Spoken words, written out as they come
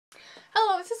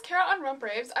Hello, this is Kara on Rump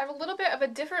Raves. I have a little bit of a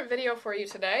different video for you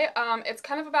today. It's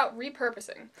kind of about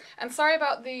repurposing. And sorry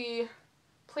about the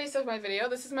place of my video.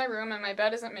 This is my room and my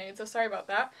bed isn't made, so sorry about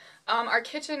that. Our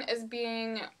kitchen is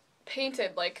being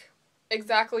painted like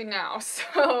exactly now,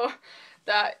 so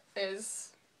that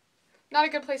is not a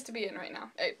good place to be in right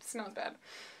now. It smells bad.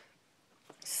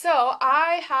 So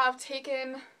I have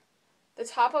taken the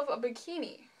top of a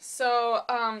bikini. So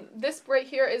this right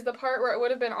here is the part where it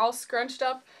would have been all scrunched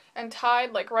up and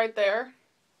tied like right there.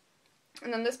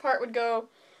 And then this part would go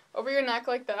over your neck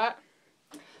like that.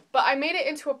 But I made it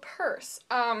into a purse.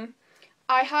 I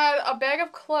had a bag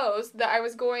of clothes that I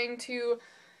was going to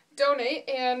donate,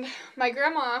 and my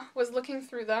grandma was looking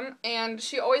through them, and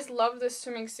she always loved this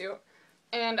swimming suit.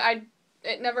 And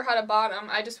it never had a bottom.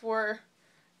 I just wore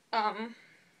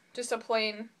just a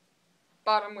plain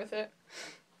bottom with it.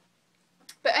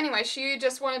 But anyway, she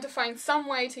just wanted to find some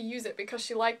way to use it because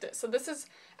she liked it. So this is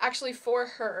actually for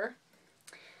her.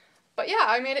 But yeah,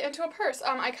 I made it into a purse.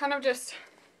 I kind of just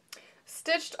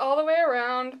stitched all the way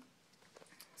around.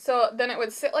 So then it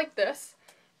would sit like this.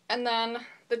 And then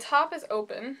the top is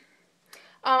open.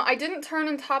 I didn't turn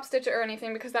and top stitch it or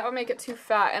anything because that would make it too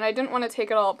fat. And I didn't want to take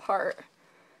it all apart.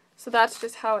 So that's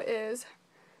just how it is.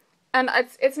 And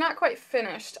it's not quite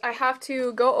finished. I have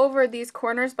to go over these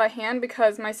corners by hand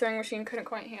because my sewing machine couldn't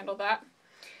quite handle that.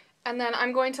 And then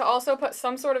I'm going to also put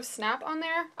some sort of snap on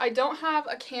there. I don't have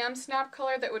a cam snap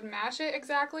color that would match it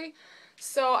exactly,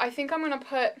 so I think I'm going to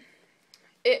put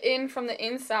it in from the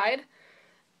inside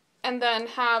and then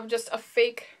have just a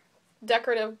fake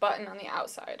decorative button on the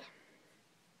outside.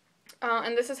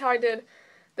 And this is how I did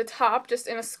the top, just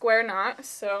in a square knot,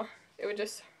 so it would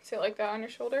just sit like that on your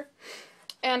shoulder.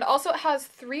 And also it has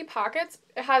 3 pockets.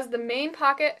 It has the main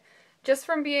pocket just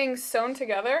from being sewn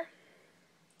together.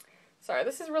 Sorry,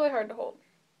 this is really hard to hold.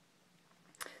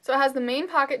 So it has the main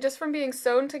pocket just from being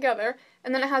sewn together,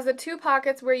 and then it has the 2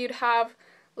 pockets where you'd have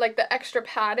like the extra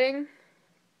padding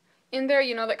in there,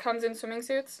 you know, that comes in swimming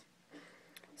suits.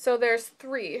 So there's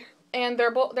 3, and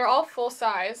they're all full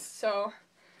size, so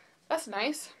that's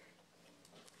nice.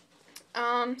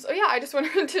 So yeah, I just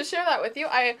wanted to share that with you.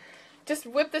 I just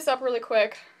whip this up really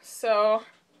quick. So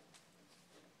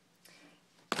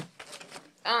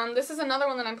this is another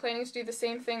one that I'm planning to do the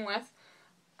same thing with.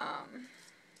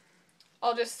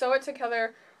 I'll just sew it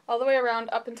together all the way around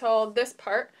up until this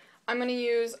part. I'm going to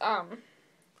use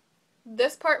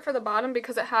this part for the bottom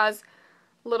because it has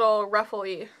little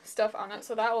ruffly stuff on it,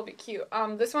 so that will be cute.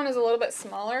 This one is a little bit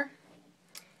smaller,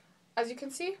 as you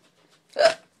can see.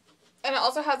 And it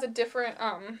also has a different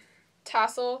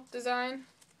tassel design.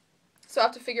 So I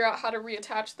have to figure out how to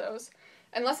reattach those.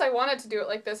 Unless I wanted to do it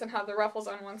like this and have the ruffles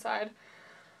on one side.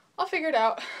 I'll figure it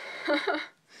out.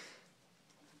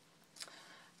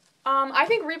 I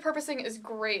think repurposing is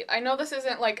great. I know this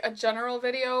isn't like a general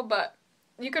video, but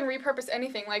you can repurpose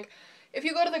anything. Like, if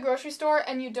you go to the grocery store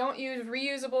and you don't use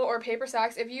reusable or paper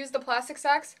sacks, if you use the plastic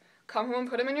sacks, come home and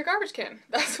put them in your garbage can.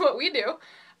 That's what we do.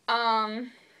 I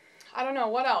don't know,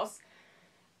 what else?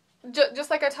 Just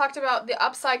like I talked about the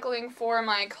upcycling for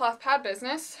my cloth pad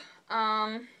business,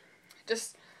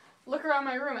 just look around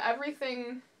my room.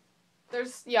 Everything,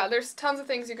 there's tons of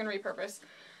things you can repurpose.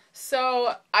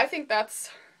 So I think that's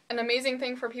an amazing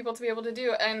thing for people to be able to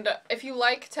do. And if you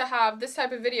like to have this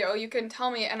type of video, you can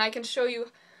tell me and I can show you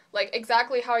like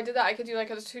exactly how I did that. I could do like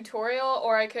a tutorial,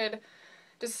 or I could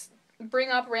just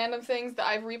bring up random things that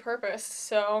I've repurposed.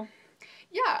 So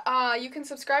yeah, you can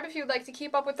subscribe if you'd like to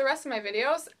keep up with the rest of my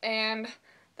videos, and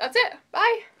that's it.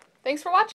 Bye! Thanks for watching.